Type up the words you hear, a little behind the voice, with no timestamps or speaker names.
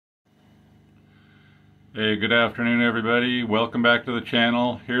Hey, good afternoon everybody. Welcome back to the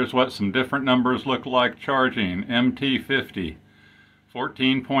channel. Here's what some different numbers look like charging. MT50,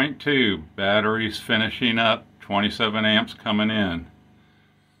 14.2, batteries finishing up, 27 amps coming in.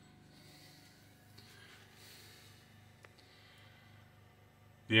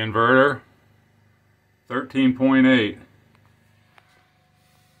 The inverter, 13.8.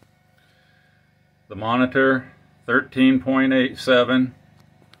 The monitor, 13.87.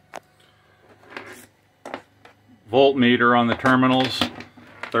 Voltmeter on the terminals,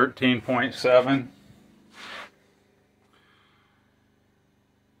 13.7.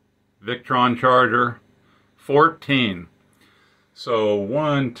 Victron charger, 14. So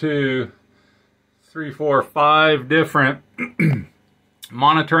 1, 2, 3, 4, 5 different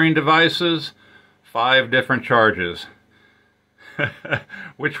monitoring devices, 5 different charges.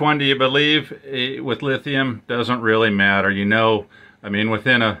 Which one do you believe? With lithium, doesn't really matter. You know, I mean,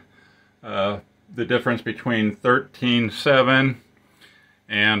 within the difference between 13.7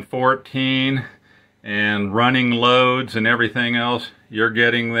 and 14 and running loads and everything else, you're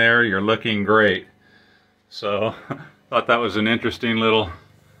getting there, you're looking great. So thought that was an interesting little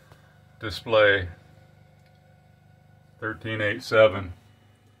display. 13.87,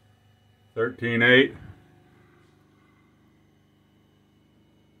 13.8,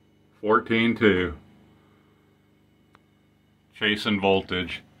 14.2, chasing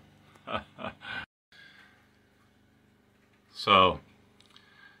voltage. So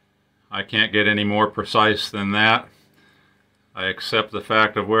I can't get any more precise than that. I accept the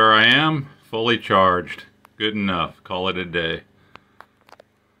fact of where I am, fully charged. Good enough. Call it a day.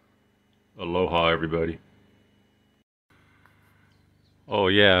 Aloha, everybody. Oh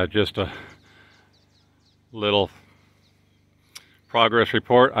yeah, just a little progress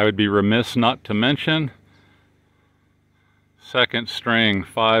report. I would be remiss not to mention second string,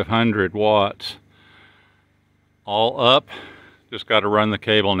 500 watts, all up. Just got to run the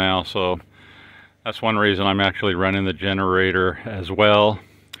cable now, so that's one reason I'm actually running the generator as well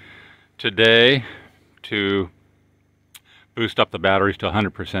today, to boost up the batteries to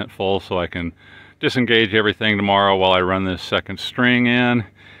 100% full so I can disengage everything tomorrow while I run this second string in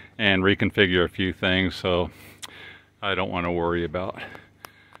and reconfigure a few things, so I don't want to worry about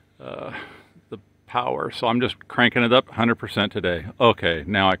the power. So I'm just cranking it up 100% today. Okay,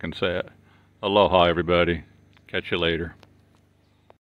 now I can say it. Aloha, everybody. Catch you later.